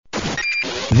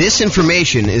This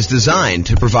information is designed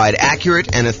to provide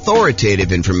accurate and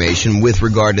authoritative information with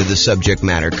regard to the subject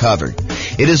matter covered.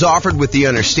 It is offered with the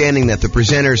understanding that the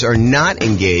presenters are not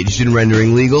engaged in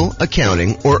rendering legal,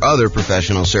 accounting, or other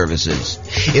professional services.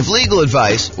 If legal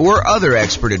advice or other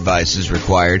expert advice is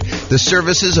required, the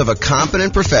services of a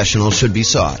competent professional should be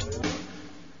sought.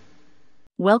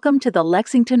 Welcome to the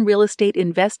Lexington Real Estate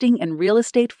Investing and Real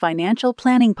Estate Financial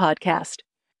Planning Podcast.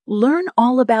 Learn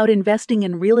all about investing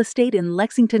in real estate in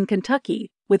Lexington, Kentucky,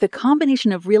 with a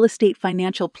combination of real estate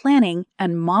financial planning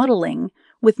and modeling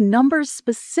with numbers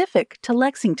specific to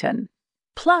Lexington,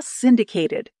 plus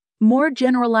syndicated, more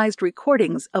generalized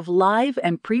recordings of live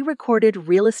and pre-recorded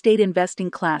real estate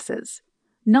investing classes,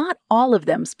 not all of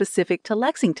them specific to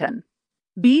Lexington.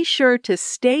 Be sure to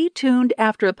stay tuned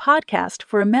after a podcast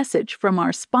for a message from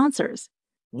our sponsors.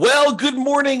 Well, good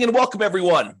morning and welcome,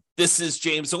 everyone. This is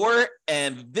James Orr,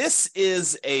 and this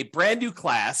is a brand new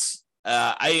class.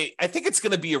 I think it's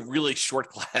going to be a really short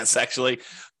class, actually,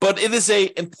 but it is an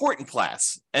important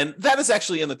class, and that is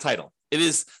actually in the title. It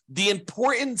is the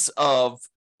importance of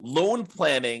loan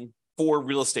planning for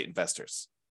real estate investors.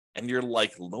 And you're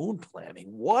like, loan planning?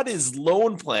 What is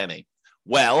loan planning?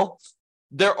 Well,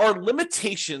 there are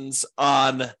limitations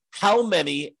on how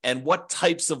many and what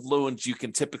types of loans you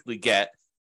can typically get,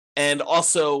 and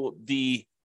also the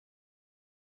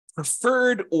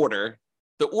preferred order,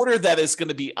 the order that is going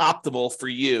to be optimal for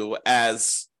you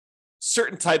as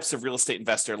certain types of real estate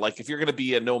investor. Like if you're going to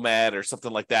be a nomad or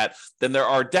something like that, then there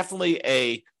are definitely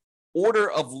a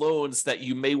order of loans that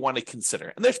you may want to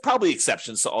consider. And there's probably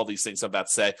exceptions to all these things I'm about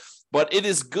to say, but it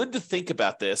is good to think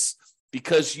about this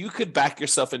because you could back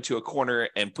yourself into a corner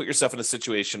and put yourself in a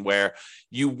situation where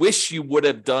you wish you would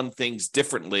have done things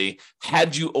differently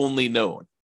had you only known.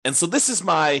 And so this is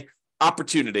my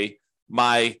opportunity,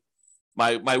 my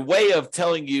way of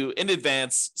telling you in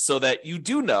advance so that you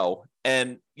do know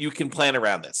and you can plan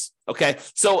around this. Okay.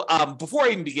 So before I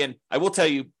even begin, I will tell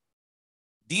you,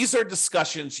 these are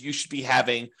discussions you should be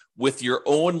having with your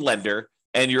own lender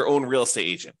and your own real estate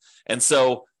agent. And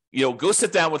so, go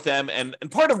sit down with them. And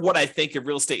part of what I think a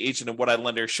real estate agent and what a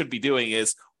lender should be doing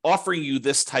is offering you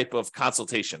this type of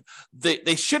consultation.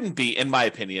 They shouldn't be, in my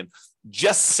opinion,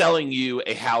 just selling you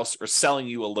a house or selling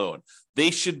you a loan. They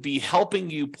should be helping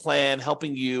you plan,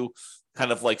 helping you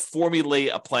kind of like formulate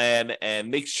a plan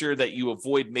and make sure that you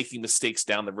avoid making mistakes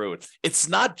down the road. It's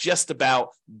not just about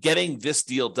getting this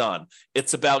deal done.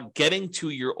 It's about getting to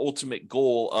your ultimate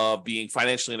goal of being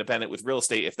financially independent with real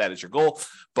estate, if that is your goal.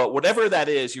 But whatever that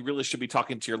is, you really should be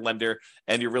talking to your lender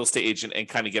and your real estate agent and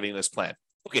kind of getting this plan.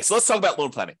 Okay, so let's talk about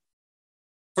loan planning.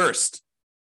 First,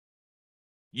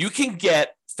 you can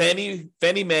get Fannie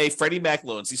Mae, Freddie Mac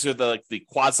loans. These are the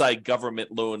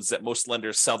quasi-government loans that most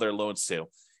lenders sell their loans to.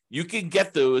 You can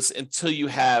get those until you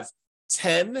have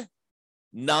 10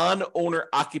 non-owner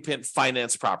occupant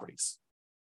finance properties.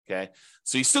 Okay,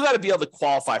 so you still got to be able to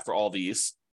qualify for all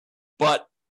these, but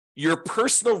your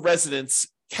personal residence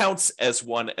counts as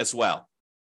one as well.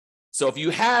 So if you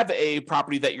have a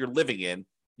property that you're living in,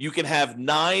 you can have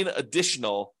 9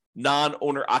 additional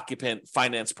non-owner occupant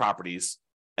finance properties.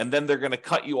 And then they're going to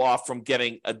cut you off from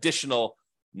getting additional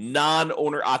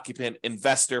non-owner occupant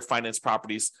investor finance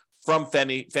properties from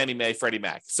Fannie Mae, Freddie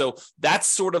Mac. So that's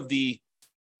sort of the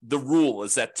rule,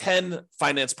 is that 10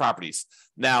 finance properties.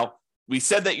 Now, we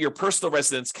said that your personal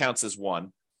residence counts as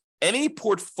one. Any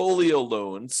portfolio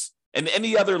loans and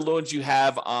any other loans you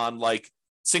have on like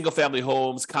single family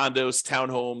homes, condos,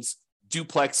 townhomes,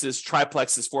 duplexes,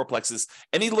 triplexes, fourplexes,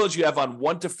 any loans you have on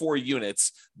 1 to 4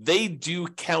 units, they do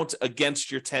count against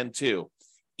your 10 too,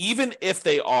 even if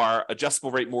they are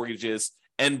adjustable rate mortgages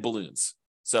and balloons.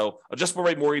 So adjustable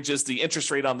rate mortgages, the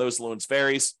interest rate on those loans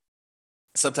varies.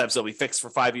 Sometimes they'll be fixed for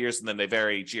 5 years and then they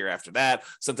vary each year after that.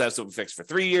 Sometimes they'll be fixed for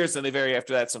 3 years and they vary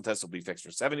after that. Sometimes they'll be fixed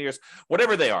for 7 years,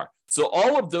 whatever they are. So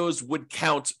all of those would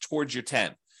count towards your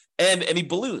 10. And any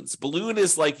balloons. Balloon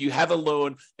is like you have a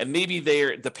loan and maybe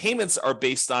the payments are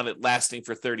based on it lasting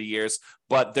for 30 years,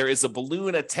 but there is a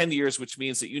balloon at 10 years, which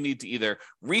means that you need to either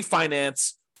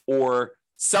refinance or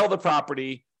sell the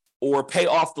property or pay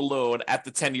off the loan at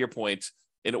the 10-year point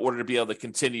in order to be able to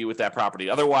continue with that property.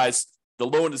 Otherwise, the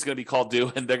loan is going to be called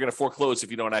due and they're going to foreclose if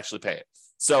you don't actually pay it.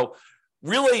 So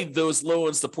really those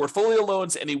loans, the portfolio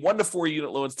loans, any 1 to 4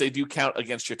 unit loans, they do count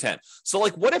against your 10. So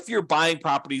like what if you're buying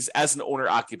properties as an owner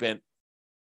occupant,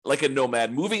 like a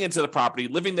nomad, moving into the property,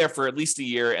 living there for at least a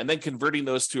year, and then converting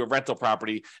those to a rental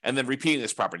property and then repeating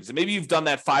those properties. And maybe you've done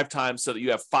that 5 times so that you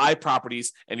have 5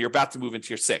 properties and you're about to move into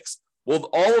your 6th. Well,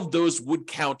 all of those would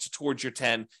count towards your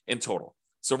 10 in total.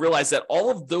 So realize that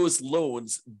all of those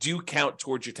loans do count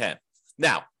towards your 10.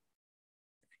 Now,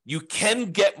 you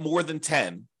can get more than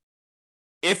 10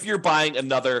 if you're buying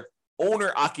another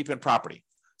owner-occupant property.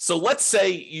 So let's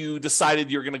say you decided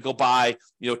you're going to go buy,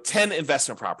 10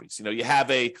 investment properties. You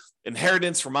have a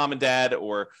inheritance from mom and dad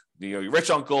or your rich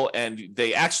uncle, and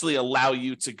they actually allow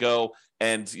you to go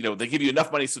and, they give you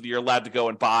enough money so that you're allowed to go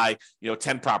and buy,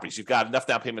 10 properties. You've got enough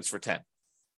down payments for 10.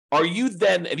 Are you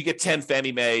then, and you get 10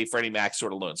 Fannie Mae, Freddie Mac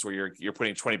sort of loans where you're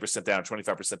putting 20% down,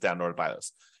 25% down in order to buy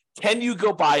those. Can you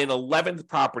go buy an 11th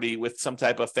property with some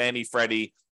type of Fannie,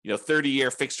 Freddie,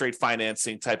 30-year fixed rate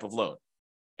financing type of loan?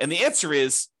 And the answer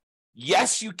is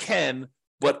yes, you can,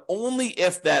 but only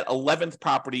if that 11th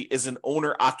property is an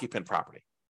owner-occupant property.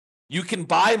 You can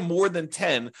buy more than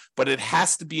 10, but it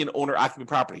has to be an owner-occupant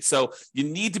property. So you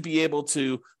need to be able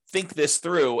to think this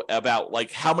through about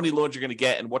like how many loans you're going to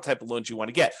get and what type of loans you want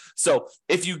to get. So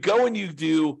if you go and you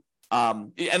do,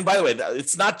 and by the way,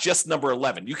 it's not just number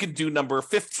 11. You can do number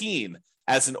 15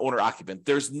 as an owner-occupant.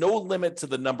 There's no limit to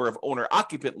the number of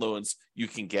owner-occupant loans you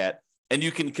can get, and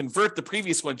you can convert the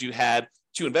previous ones you had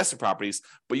to investment properties,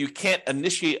 but you can't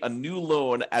initiate a new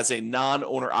loan as a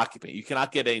non-owner occupant. You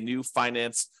cannot get a new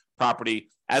finance property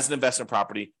as an investment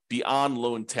property beyond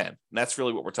loan 10. And that's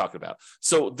really what we're talking about.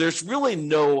 So there's really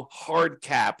no hard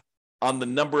cap on the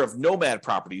number of nomad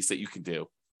properties that you can do.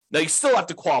 Now, you still have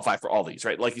to qualify for all these,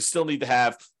 right? Like you still need to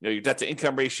have your debt to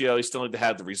income ratio. You still need to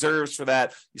have the reserves for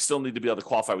that. You still need to be able to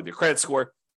qualify with your credit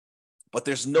score. But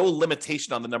there's no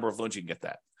limitation on the number of loans you can get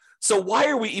that. So why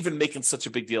are we even making such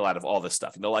a big deal out of all this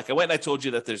stuff? Like I went and I told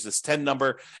you that there's this 10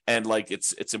 number and like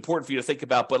it's important for you to think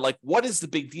about, but like what is the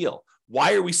big deal?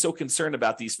 Why are we so concerned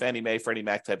about these Fannie Mae, Freddie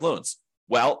Mac type loans?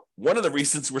 Well, one of the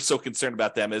reasons we're so concerned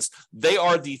about them is they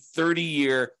are the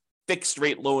 30-year fixed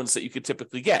rate loans that you could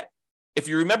typically get. If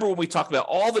you remember when we talked about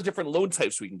all the different loan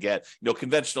types we can get,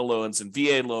 conventional loans and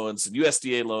VA loans and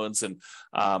USDA loans and,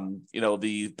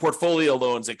 the portfolio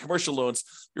loans and commercial loans,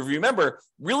 if you remember,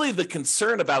 really the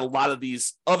concern about a lot of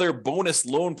these other bonus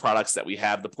loan products that we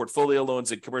have, the portfolio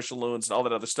loans and commercial loans and all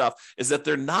that other stuff, is that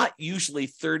they're not usually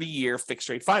 30-year fixed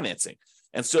rate financing.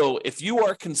 And so if you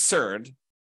are concerned,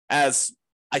 as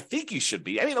I think you should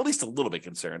be, at least a little bit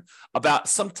concerned about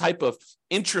some type of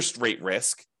interest rate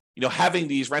risk, having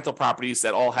these rental properties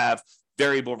that all have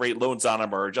variable rate loans on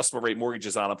them or adjustable rate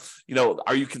mortgages on them,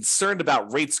 are you concerned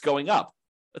about rates going up?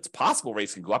 It's possible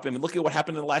rates can go up. Look at what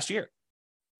happened in the last year.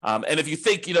 And if you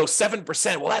think,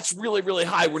 7%, well, that's really, really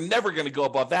high. We're never going to go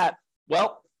above that.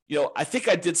 Well, I think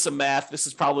I did some math. This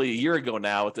is probably a year ago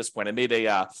now at this point. I made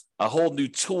a whole new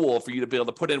tool for you to be able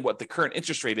to put in what the current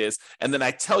interest rate is. And then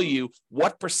I tell you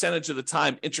what percentage of the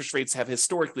time interest rates have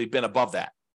historically been above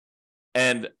that.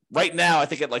 And right now, I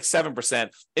think at like 7%,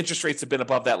 interest rates have been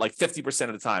above that like 50%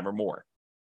 of the time or more.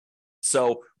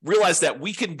 So realize that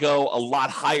we can go a lot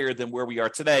higher than where we are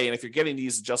today. And if you're getting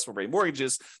these adjustable rate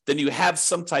mortgages, then you have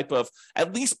some type of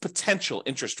at least potential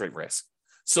interest rate risk.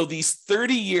 So these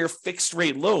 30-year fixed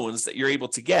rate loans that you're able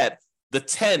to get, the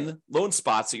 10 loan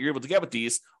spots that you're able to get with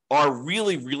these are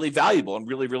really, really valuable and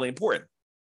really, really important.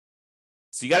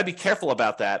 So you got to be careful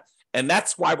about that. And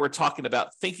that's why we're talking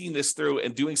about thinking this through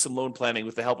and doing some loan planning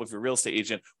with the help of your real estate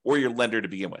agent or your lender to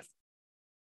begin with.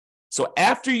 So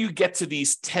after you get to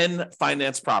these 10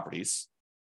 finance properties,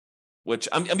 which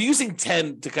I'm using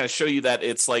 10 to kind of show you that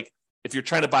it's like if you're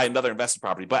trying to buy another investment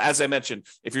property. But as I mentioned,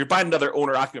 if you're buying another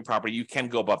owner-occupant property, you can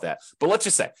go above that. But let's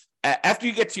just say, after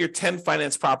you get to your 10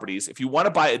 finance properties, if you want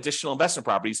to buy additional investment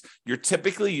properties, you're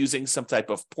typically using some type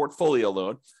of portfolio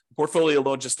loan. Portfolio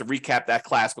loan, just to recap that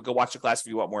class, but go watch the class if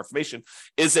you want more information,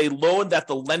 is a loan that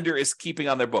the lender is keeping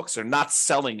on their books. They're not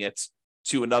selling it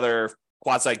to another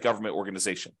quasi-government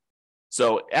organization.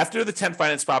 So after the 10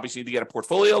 finance properties, you need to get a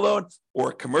portfolio loan or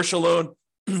a commercial loan,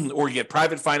 or you get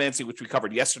private financing, which we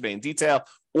covered yesterday in detail,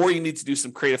 or you need to do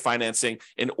some creative financing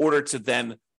in order to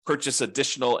then purchase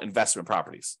additional investment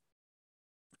properties.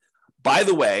 By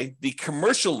the way, the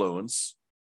commercial loans,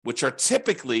 which are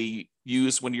typically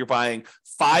used when you're buying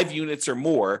 5 units or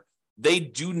more, they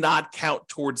do not count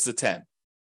towards the 10.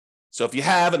 So if you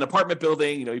have an apartment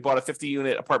building, you bought a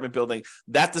 50-unit apartment building,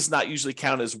 that does not usually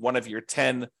count as one of your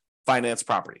 10 finance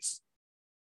properties.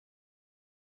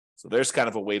 So there's kind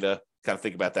of a way to kind of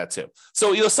think about that too.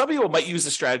 So, some people might use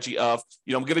the strategy of,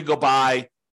 I'm going to go buy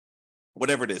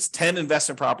whatever it is, 10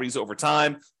 investment properties over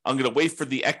time. I'm going to wait for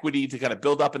the equity to kind of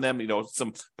build up in them.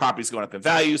 Some properties going up in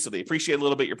value, so they appreciate a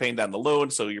little bit. You're paying down the loan,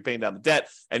 so you're paying down the debt,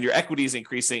 and your equity is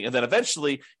increasing. And then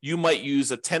eventually, you might use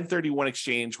a 1031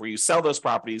 exchange where you sell those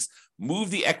properties,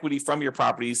 move the equity from your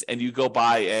properties, and you go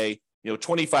buy a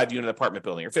 25-unit apartment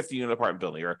building or 50-unit apartment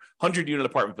building or 100-unit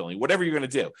apartment building, whatever you're going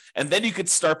to do. And then you could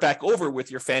start back over with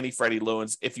your Fannie Freddie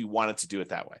loans if you wanted to do it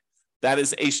that way. That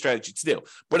is a strategy to do.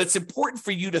 But it's important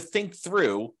for you to think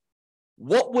through,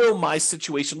 what will my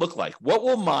situation look like? What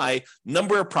will my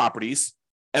number of properties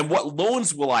and what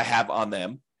loans will I have on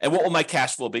them? And what will my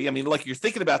cash flow be? I mean, like, you're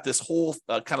thinking about this whole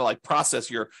kind of like process,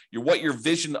 your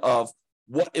vision of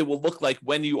what it will look like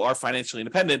when you are financially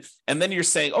independent. And then you're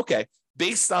saying, okay,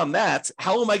 based on that,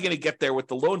 how am I going to get there with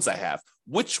the loans I have?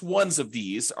 Which ones of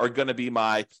these are going to be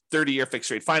my 30-year fixed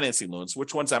rate financing loans?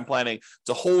 Which ones I'm planning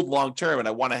to hold long term? And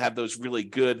I want to have those really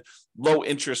good low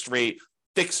interest rate,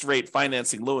 fixed rate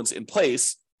financing loans in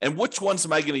place. And which ones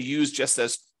am I going to use just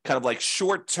as kind of like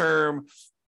short term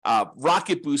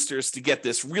rocket boosters to get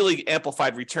this really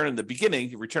amplified return in the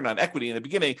beginning, return on equity in the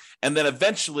beginning, and then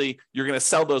eventually you're going to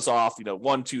sell those off,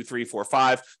 1, 2, 3, 4,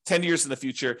 5, 10 years in the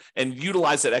future, and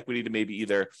utilize that equity to maybe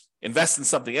either invest in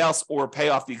something else or pay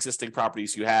off the existing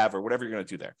properties you have or whatever you're going to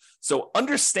do there. So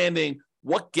understanding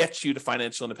what gets you to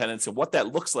financial independence and what that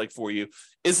looks like for you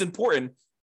is important.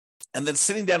 And then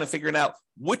sitting down and figuring out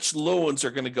which loans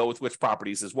are going to go with which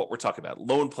properties is what we're talking about.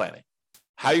 Loan planning.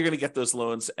 How you're going to get those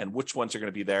loans and which ones are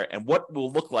going to be there and what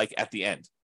will look like at the end.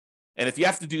 And if you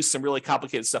have to do some really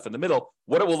complicated stuff in the middle,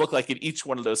 what it will look like in each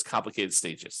one of those complicated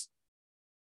stages.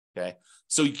 Okay.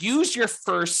 So use your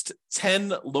first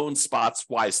 10 loan spots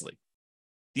wisely.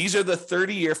 These are the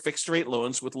 30-year fixed rate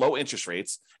loans with low interest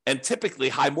rates and typically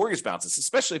high mortgage balances,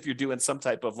 especially if you're doing some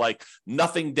type of like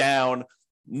nothing down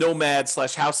nomad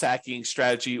 / house hacking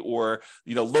strategy, or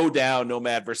low down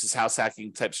nomad versus house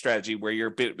hacking type strategy where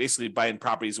you're basically buying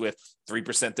properties with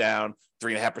 3% down,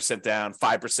 3.5% down,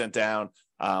 5% down,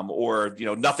 or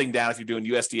nothing down if you're doing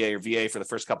USDA or VA for the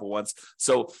first couple ones.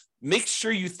 So make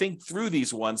sure you think through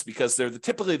these ones because they're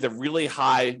typically the really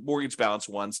high mortgage balance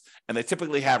ones, and they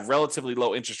typically have relatively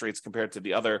low interest rates compared to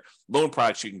the other loan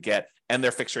products you can get, and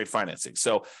they're fixed rate financing.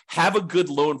 So have a good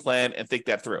loan plan and think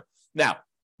that through. Now,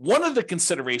 one of the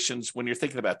considerations when you're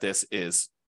thinking about this is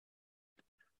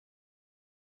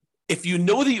if you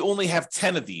know that you only have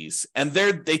 10 of these and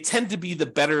they tend to be the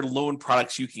better loan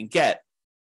products you can get,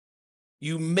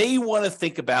 you may want to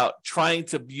think about trying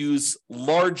to use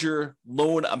larger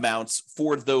loan amounts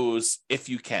for those if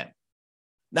you can.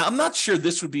 Now, I'm not sure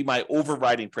this would be my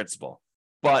overriding principle,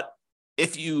 but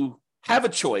if you have a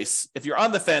choice, if you're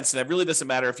on the fence, and it really doesn't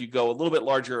matter if you go a little bit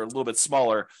larger or a little bit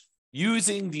smaller,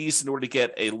 using these in order to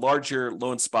get a larger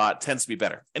loan spot tends to be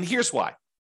better. And here's why.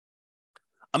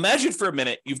 Imagine for a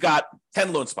minute, you've got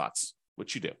 10 loan spots,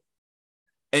 which you do.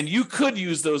 And you could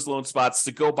use those loan spots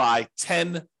to go buy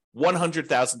 10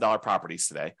 $100,000 properties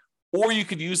today, or you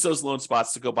could use those loan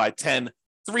spots to go buy 10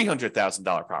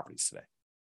 $300,000 properties today.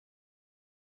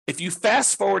 If you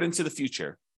fast forward into the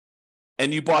future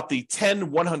and you bought the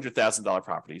 10 $100,000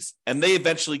 properties and they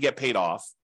eventually get paid off,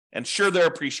 and sure, they're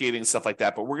appreciating and stuff like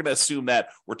that, but we're going to assume that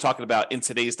we're talking about in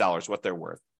today's dollars what they're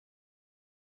worth.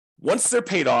 Once they're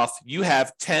paid off, you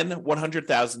have 10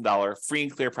 $100,000 free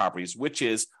and clear properties, which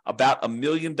is about $1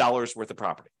 million worth of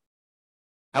property.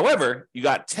 However, you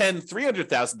got 10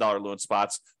 $300,000 loan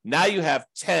spots. Now you have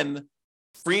 10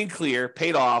 free and clear,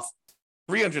 paid off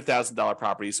 $300,000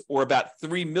 properties, or about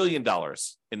 $3 million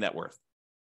in net worth.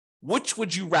 Which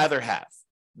would you rather have?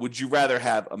 Would you rather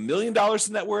have $1 million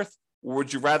in net worth? Or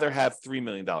would you rather have $3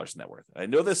 million in net worth? I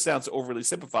know this sounds overly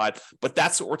simplified, but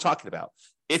that's what we're talking about.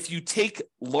 If you take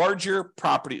larger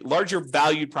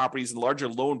valued properties and larger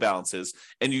loan balances,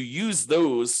 and you use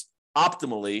those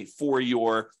optimally for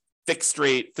your fixed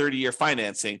rate 30-year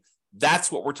financing,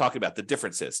 that's what we're talking about. The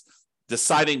difference is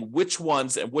deciding which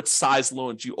ones and which size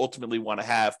loans you ultimately want to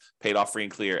have paid off free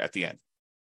and clear at the end.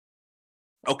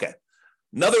 Okay,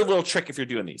 another little trick if you're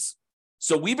doing these.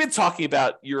 So we've been talking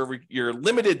about you're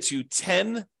limited to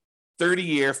 10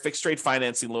 30-year fixed rate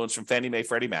financing loans from Fannie Mae,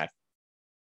 Freddie Mac.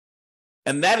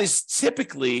 And that is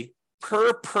typically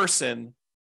per person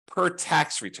per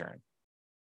tax return.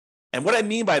 And what I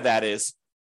mean by that is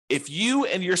if you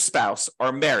and your spouse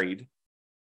are married,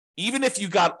 even if you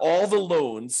got all the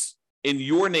loans in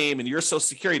your name and your social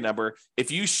security number,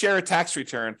 if you share a tax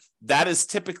return, that is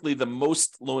typically the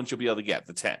most loans you'll be able to get,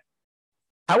 the 10.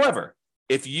 However,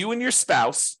 if you and your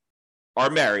spouse are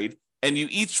married and you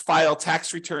each file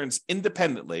tax returns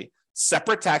independently,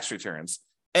 separate tax returns,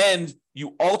 and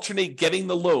you alternate getting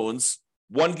the loans,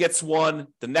 one gets one,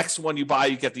 the next one you buy,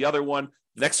 you get the other one,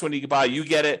 the next one you buy, you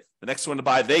get it, the next one to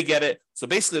buy, they get it. So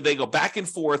basically they go back and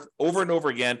forth over and over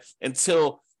again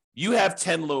until you have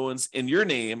 10 loans in your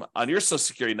name, on your social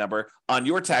security number, on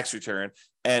your tax return,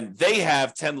 and they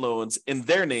have 10 loans in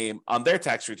their name on their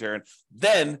tax return.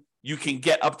 Then you can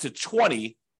get up to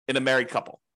 20 in a married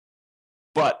couple.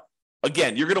 But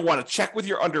again, you're going to want to check with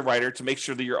your underwriter to make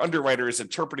sure that your underwriter is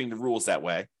interpreting the rules that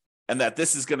way. and that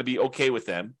this is going to be okay with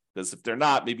them. Because if they're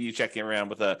not, maybe you check in around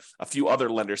with a few other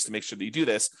lenders to make sure that you do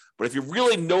this. But if you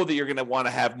really know that you're going to want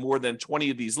to have more than 20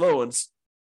 of these loans,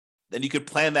 then you could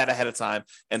plan that ahead of time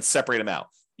and separate them out.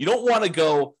 You don't want to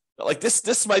go like this.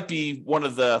 This might be one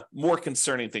of the more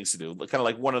concerning things to do. Kind of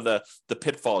like one of the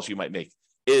pitfalls you might make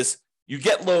is you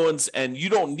get loans and you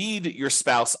don't need your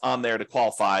spouse on there to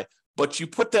qualify, but you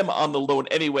put them on the loan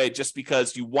anyway, just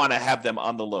because you want to have them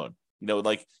on the loan.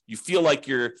 Like you feel like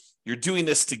you're doing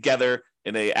this together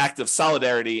in an act of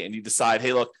solidarity, and you decide,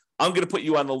 hey, look, I'm going to put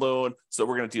you on the loan, so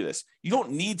we're going to do this. You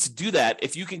don't need to do that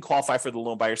if you can qualify for the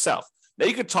loan by yourself. Now,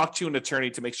 you could talk to an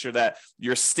attorney to make sure that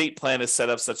your estate plan is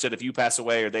set up such that if you pass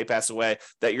away or they pass away,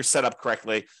 that you're set up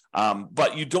correctly.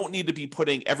 But you don't need to be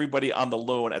putting everybody on the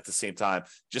loan at the same time.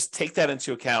 Just take that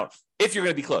into account if you're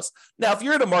going to be close. Now, if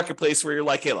you're in a marketplace where you're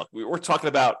like, hey, look, we're talking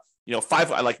about,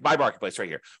 I like my marketplace right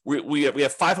here. We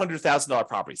have $500,000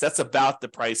 properties. That's about the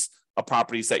price of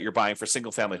properties that you're buying for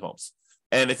single family homes.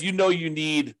 And if you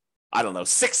need,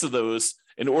 6 of those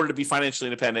in order to be financially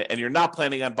independent, and you're not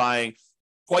planning on buying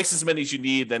twice as many as you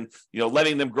need, then,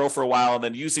 letting them grow for a while and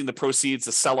then using the proceeds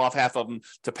to sell off half of them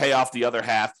to pay off the other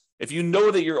half. If you know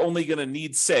that you're only going to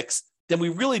need 6, then we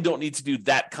really don't need to do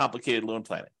that complicated loan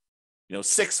planning.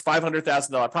 6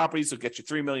 $500,000 properties will get you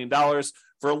 $3 million.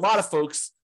 For a lot of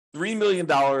folks, $3 million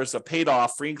of paid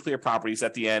off free and clear properties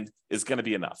at the end is going to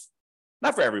be enough.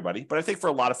 Not for everybody, but I think for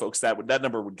a lot of folks that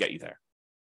number would get you there.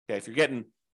 Okay, if you're getting,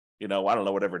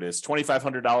 whatever it is,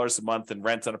 $2,500 a month in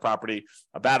rent on a property,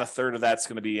 about a third of that's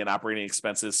going to be in operating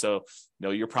expenses. So,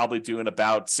 you're probably doing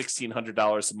about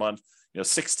 $1,600 a month.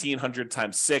 1,600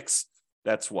 times 6,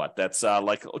 that's what? That's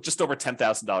like just over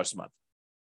 $10,000 a month,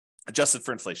 adjusted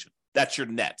for inflation. That's your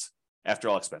net after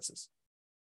all expenses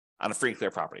on a free and clear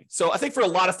property. So I think for a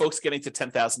lot of folks, getting to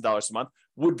 $10,000 a month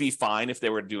would be fine if they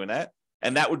were doing that.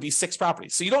 And that would be 6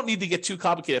 properties. So you don't need to get too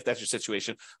complicated if that's your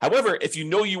situation. However, if you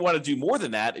want to do more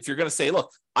than that, if you're going to say,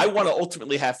 look, I want to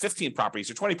ultimately have 15 properties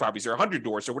or 20 properties or 100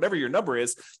 doors or whatever your number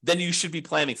is, then you should be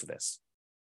planning for this.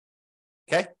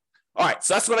 Okay? All right.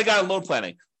 So that's what I got on loan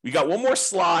planning. We got one more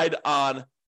slide on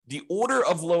the order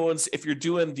of loans if you're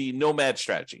doing the nomad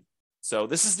strategy. So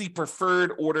this is the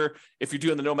preferred order if you're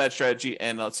doing the nomad strategy.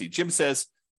 And let's see, Jim says,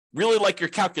 really like your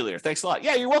calculator. Thanks a lot.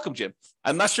 Yeah, you're welcome, Jim.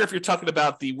 I'm not sure if you're talking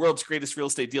about the world's greatest real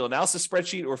estate deal analysis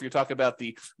spreadsheet or if you're talking about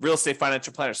the real estate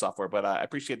financial planner software, but I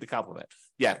appreciate the compliment.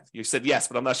 Yeah, you said yes,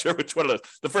 but I'm not sure which one of those.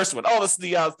 The first one. Oh, this is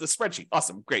the spreadsheet.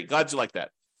 Awesome. Great. Glad you like that.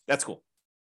 That's cool.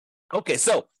 Okay,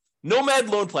 so nomad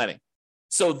loan planning.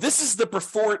 So this is the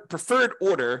preferred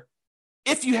order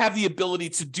if you have the ability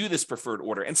to do this preferred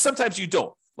order. And sometimes you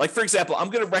don't. Like, for example, I'm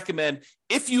going to recommend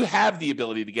if you have the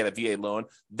ability to get a VA loan,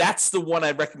 that's the one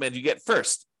I'd recommend you get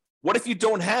first. What if you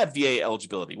don't have VA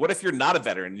eligibility? What if you're not a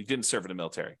veteran and you didn't serve in the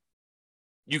military?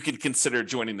 You could consider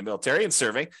joining the military and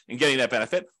serving and getting that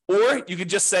benefit. Or you could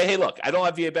just say, hey, look, I don't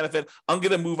have VA benefit. I'm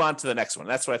going to move on to the next one.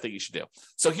 That's what I think you should do.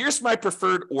 So here's my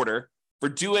preferred order for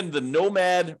doing the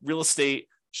nomad real estate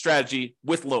strategy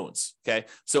with loans. Okay.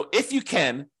 So if you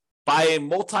can, buy a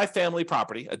multifamily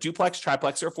property, a duplex,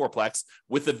 triplex, or a fourplex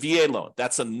with a VA loan.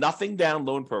 That's a nothing down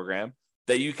loan program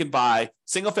that you can buy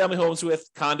single family homes with,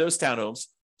 condos, townhomes.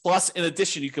 Plus, in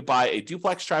addition, you could buy a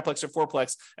duplex, triplex, or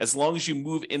fourplex as long as you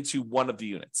move into one of the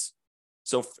units.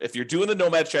 So if you're doing the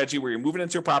nomad strategy where you're moving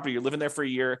into a property, you're living there for a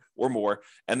year or more,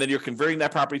 and then you're converting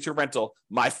that property to a rental,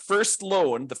 my first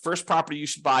loan, the first property you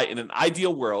should buy in an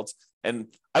ideal world, and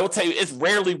I will tell you, it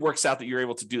rarely works out that you're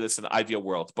able to do this in an ideal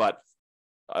world, but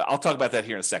I'll talk about that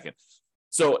here in a second.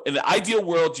 So in the ideal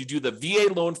world, you do the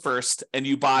VA loan first and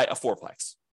you buy a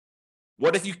fourplex.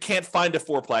 What if you can't find a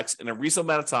fourplex in a reasonable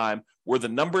amount of time where the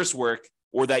numbers work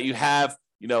or that you have,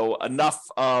 enough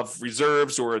of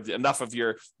reserves or enough of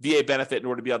your VA benefit in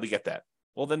order to be able to get that?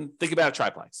 Well, then think about a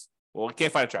triplex. Well, you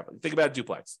can't find a triplex. Think about a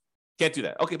duplex. Can't do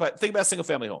that. Okay, but think about a single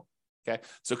family home. Okay,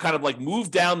 so kind of like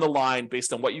move down the line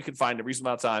based on what you can find in a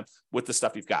reasonable amount of time with the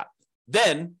stuff you've got.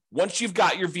 Then, once you've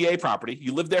got your VA property,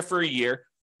 you live there for a year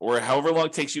or however long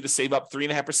it takes you to save up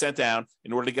 3.5% down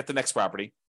in order to get the next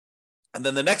property. And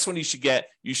then the next one you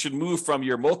should move from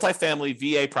your multifamily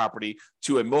VA property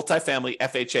to a multifamily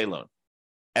FHA loan.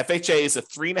 FHA is a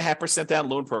 3.5% down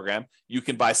loan program. You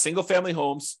can buy single family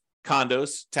homes,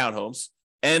 condos, townhomes,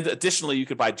 and additionally, you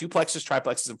could buy duplexes,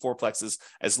 triplexes, and fourplexes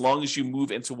as long as you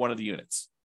move into one of the units.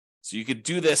 So you could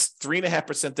do this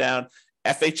 3.5% down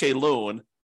FHA loan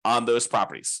on those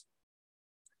properties.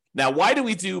 Now, why do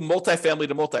we do multifamily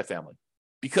to multifamily?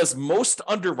 Because most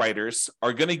underwriters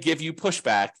are going to give you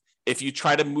pushback if you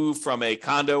try to move from a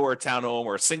condo or a townhome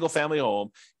or a single family home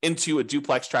into a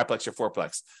duplex, triplex, or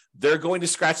fourplex. they're going to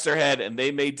scratch their head and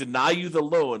they may deny you the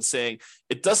loan saying,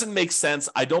 it doesn't make sense.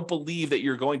 I don't believe that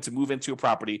you're going to move into a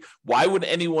property. Why would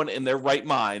anyone in their right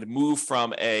mind move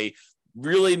from a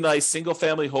really nice single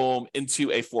family home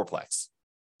into a fourplex?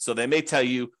 So they may tell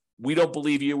you, we don't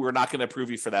believe you. We're not going to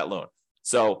approve you for that loan.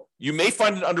 So you may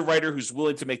find an underwriter who's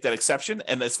willing to make that exception.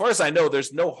 And as far as I know,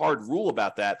 there's no hard rule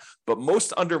about that, but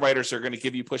most underwriters are going to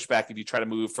give you pushback if you try to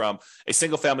move from a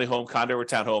single family home, condo or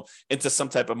townhome into some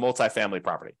type of multifamily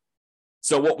property.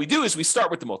 So what we do is we start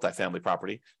with the multifamily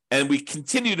property and we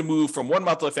continue to move from one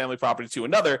multifamily property to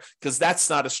another because that's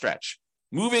not a stretch.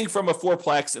 Moving from a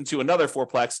fourplex into another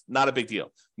fourplex, not a big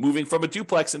deal. Moving from a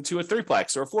duplex into a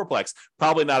threeplex or a fourplex,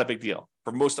 probably not a big deal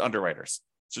for most underwriters.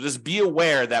 So just be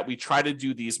aware that we try to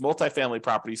do these multifamily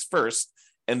properties first,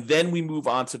 and then we move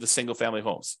on to the single family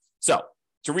homes. So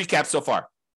to recap so far,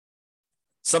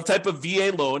 some type of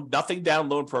VA loan, nothing down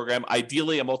loan program,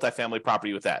 ideally a multifamily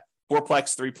property with that.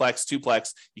 Fourplex, threeplex,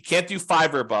 twoplex. You can't do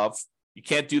 5 or above. You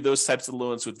can't do those types of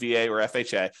loans with VA or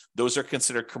FHA. Those are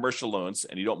considered commercial loans,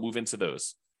 and you don't move into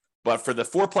those. But for the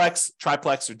fourplex,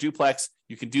 triplex, or duplex,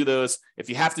 you can do those. If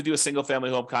you have to do a single family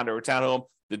home, condo, or townhome,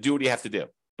 then do what you have to do.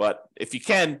 But if you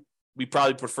can, we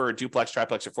probably prefer a duplex,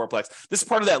 triplex, or fourplex. This is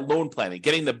part of that loan planning,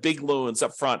 getting the big loans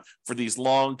up front for these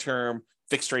long-term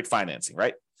fixed rate financing,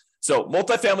 right? So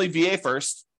multifamily VA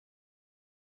first,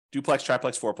 duplex,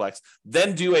 triplex, fourplex,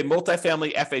 then do a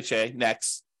multifamily FHA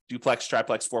next, duplex,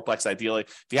 triplex, fourplex ideally.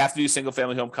 If you have to do single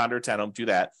family home, condo, or townhome, do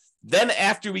that. Then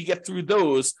after we get through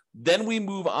those, then we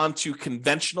move on to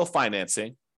conventional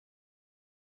financing,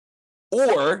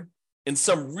 or in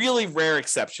some really rare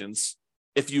exceptions,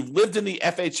 if you've lived in the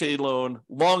FHA loan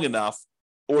long enough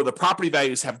or the property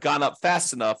values have gone up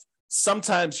fast enough,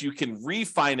 sometimes you can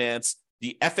refinance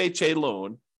the FHA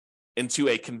loan into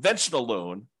a conventional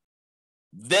loan,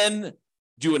 then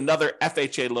do another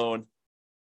FHA loan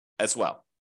as well.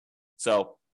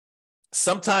 So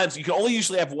sometimes you can only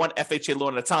usually have one FHA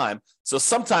loan at a time. So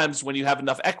sometimes when you have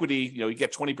enough equity, you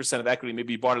get 20% of equity,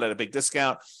 maybe you bought it at a big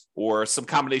discount or some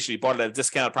combination, you bought it at a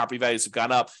discount, property values have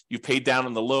gone up, you paid down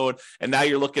on the loan, and now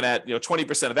you're looking at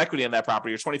 20% of equity in that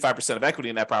property or 25% of equity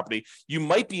in that property. You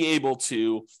might be able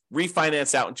to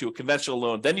refinance out into a conventional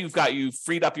loan. Then you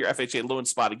freed up your FHA loan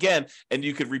spot again, and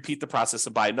you could repeat the process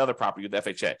and buy another property with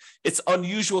FHA. It's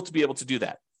unusual to be able to do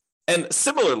that. And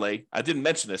similarly, I didn't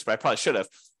mention this, but I probably should have.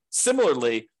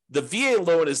 Similarly, the VA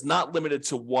loan is not limited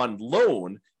to one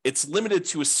loan. It's limited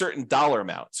to a certain dollar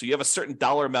amount. So you have a certain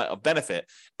dollar amount of benefit.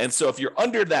 And so if you're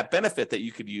under that benefit that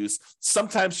you could use,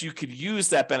 sometimes you could use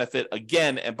that benefit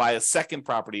again and buy a second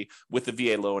property with the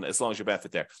VA loan as long as your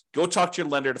benefit there. Go talk to your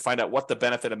lender to find out what the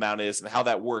benefit amount is and how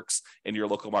that works in your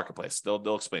local marketplace.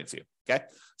 They'll explain it to you. Okay.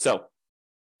 So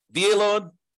VA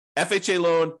loan, FHA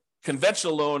loan,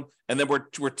 conventional loan, and then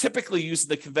we're typically using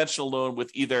the conventional loan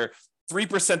with either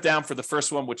 3% down for the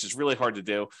first one, which is really hard to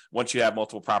do once you have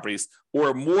multiple properties,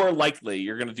 or more likely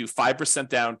you're going to do 5%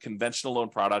 down conventional loan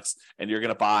products, and you're going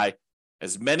to buy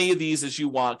as many of these as you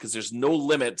want because there's no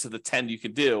limit to the 10 you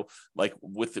can do. Like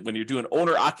when you're doing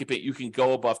owner occupant, you can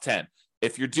go above 10.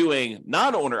 If you're doing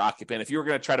non-owner occupant, if you're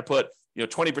going to try to put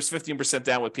 20%, 15%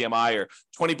 down with PMI or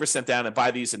 20% down and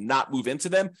buy these and not move into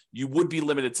them, you would be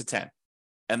limited to 10.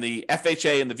 And the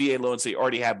FHA and the VA loans that you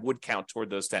already have would count toward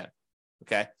those 10.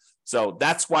 Okay. So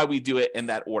that's why we do it in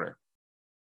that order.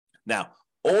 Now,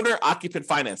 owner occupant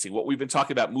financing, what we've been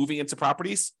talking about, moving into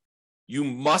properties, you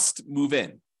must move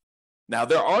in. Now,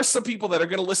 there are some people that are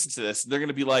going to listen to this. And they're going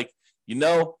to be like,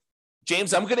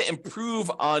 James, I'm going to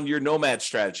improve on your nomad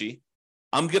strategy.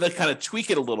 I'm going to kind of tweak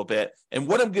it a little bit. And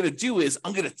what I'm going to do is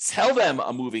I'm going to tell them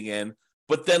I'm moving in.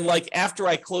 But then after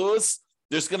I close,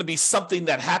 there's going to be something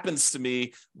that happens to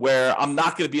me where I'm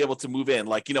not going to be able to move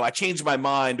in. I changed my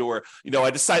mind, or,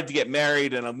 I decided to get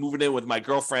married and I'm moving in with my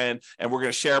girlfriend and we're going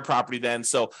to share a property then.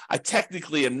 So I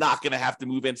technically am not going to have to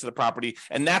move into the property.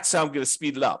 And that's how I'm going to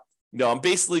speed it up. I'm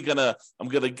basically I'm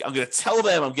going to tell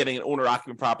them I'm getting an owner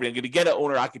occupant property. I'm going to get an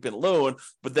owner occupant loan,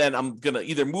 but then I'm going to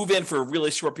either move in for a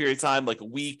really short period of time, like a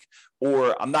week,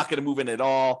 or I'm not going to move in at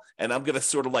all. And I'm going to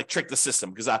sort of trick the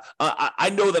system because I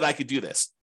know that I could do this.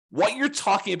 What you're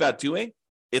talking about doing,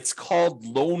 it's called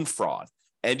loan fraud,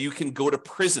 and you can go to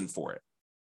prison for it,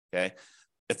 okay?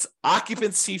 It's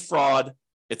occupancy fraud.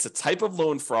 It's a type of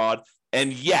loan fraud,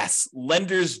 and yes,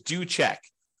 lenders do check.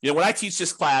 When I teach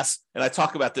this class and I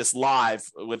talk about this live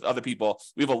with other people,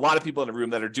 we have a lot of people in the room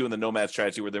that are doing the nomad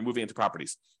strategy where they're moving into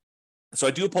properties. So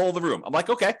I do a poll of the room. I'm like,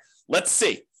 okay, let's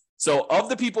see. So of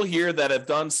the people here that have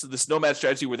done this nomad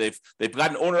strategy where they've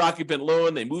got an owner-occupant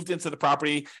loan, they moved into the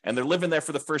property, and they're living there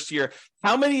for the first year,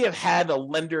 how many have had a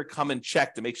lender come and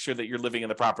check to make sure that you're living in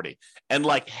the property? And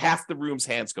like half the room's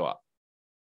hands go up.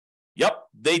 Yep,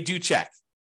 they do check.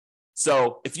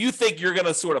 So if you think you're going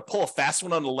to sort of pull a fast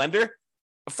one on the lender,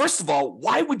 first of all,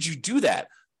 why would you do that?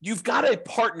 You've got a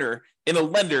partner in a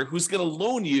lender who's going to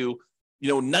loan you,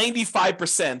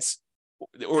 95%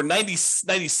 or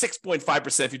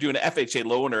 96.5% if you're doing an FHA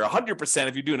loan, or 100%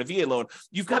 if you're doing a VA loan.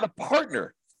 You've got a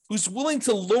partner who's willing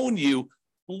to loan you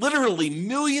literally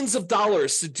millions of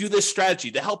dollars to do this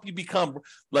strategy to help you become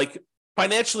like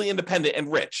financially independent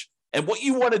and rich. And what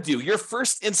you want to do, your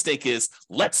first instinct is,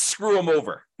 let's screw them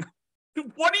over.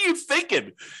 What are you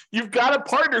thinking? You've got a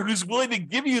partner who's willing to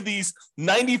give you these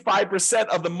 95%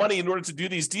 of the money in order to do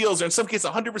these deals, or in some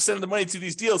cases 100% of the money to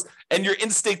these deals, and your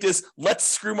instinct is, let's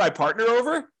screw my partner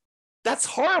over? That's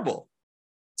horrible.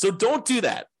 So don't do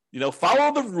that.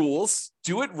 Follow the rules,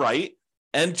 do it right,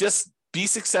 and just be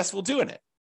successful doing it.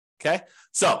 Okay?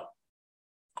 So,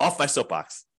 off my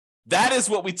soapbox. That is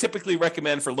what we typically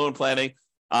recommend for loan planning.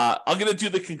 I'm going to do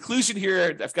the conclusion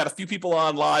here. I've got a few people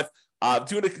on live.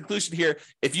 Doing a conclusion here.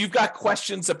 If you've got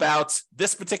questions about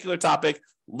this particular topic,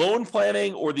 loan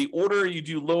planning, or the order you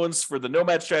do loans for the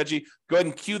nomad strategy, go ahead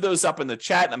and queue those up in the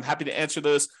chat, and I'm happy to answer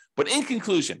those. But in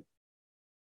conclusion,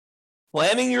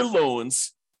 planning your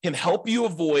loans can help you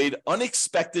avoid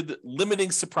unexpected limiting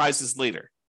surprises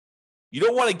later. You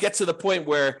don't want to get to the point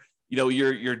where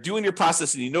you're doing your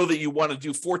process and you know that you want to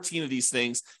do 14 of these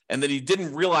things, and then you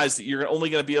didn't realize that you're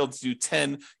only going to be able to do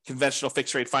 10 conventional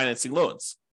fixed rate financing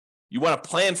loans. You want to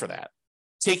plan for that,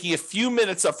 taking a few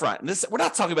minutes up front. And we're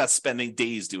not talking about spending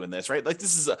days doing this, right? Like,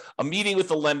 this is a meeting with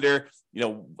the lender,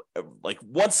 like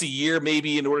once a year,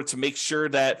 maybe, in order to make sure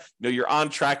that, you're on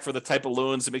track for the type of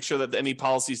loans, and make sure that any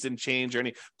policies didn't change or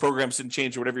any programs didn't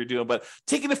change or whatever you're doing. But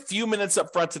taking a few minutes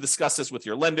up front to discuss this with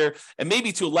your lender, and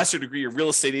maybe to a lesser degree, your real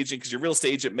estate agent, because your real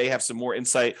estate agent may have some more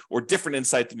insight or different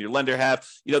insight than your lender have.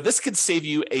 This could save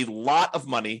you a lot of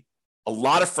money, a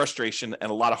lot of frustration,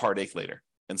 and a lot of heartache later.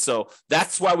 And so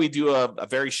that's why we do a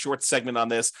very short segment on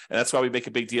this. And that's why we make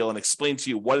a big deal and explain to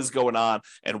you what is going on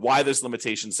and why there's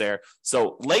limitations there.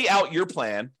 So lay out your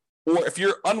plan, or if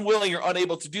you're unwilling or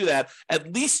unable to do that,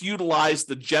 at least utilize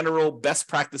the general best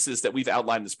practices that we've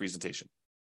outlined in this presentation.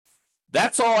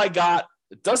 That's all I got.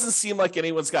 It doesn't seem like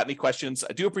anyone's got any questions.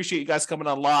 I do appreciate you guys coming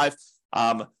on live.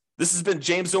 This has been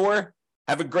James Orr.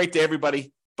 Have a great day,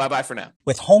 everybody. Bye-bye for now.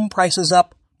 With home prices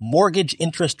up, mortgage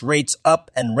interest rates up,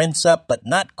 and rents up, but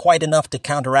not quite enough to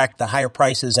counteract the higher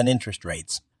prices and interest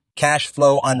rates, cash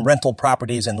flow on rental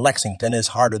properties in Lexington is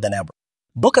harder than ever.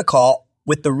 Book a call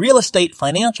with the Real Estate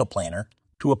Financial Planner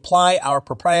to apply our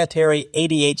proprietary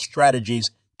 88 strategies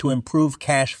to improve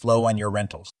cash flow on your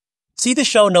rentals. See the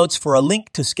show notes for a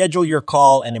link to schedule your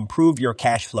call and improve your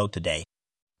cash flow today.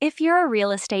 If you're a real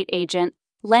estate agent,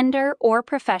 lender, or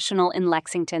professional in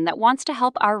Lexington that wants to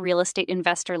help our real estate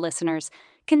investor listeners,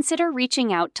 consider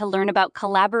reaching out to learn about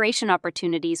collaboration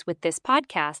opportunities with this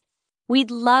podcast. We'd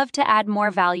love to add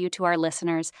more value to our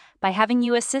listeners by having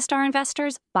you assist our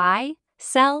investors buy,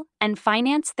 sell, and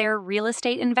finance their real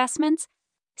estate investments.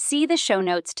 See the show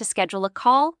notes to schedule a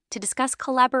call to discuss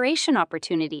collaboration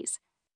opportunities.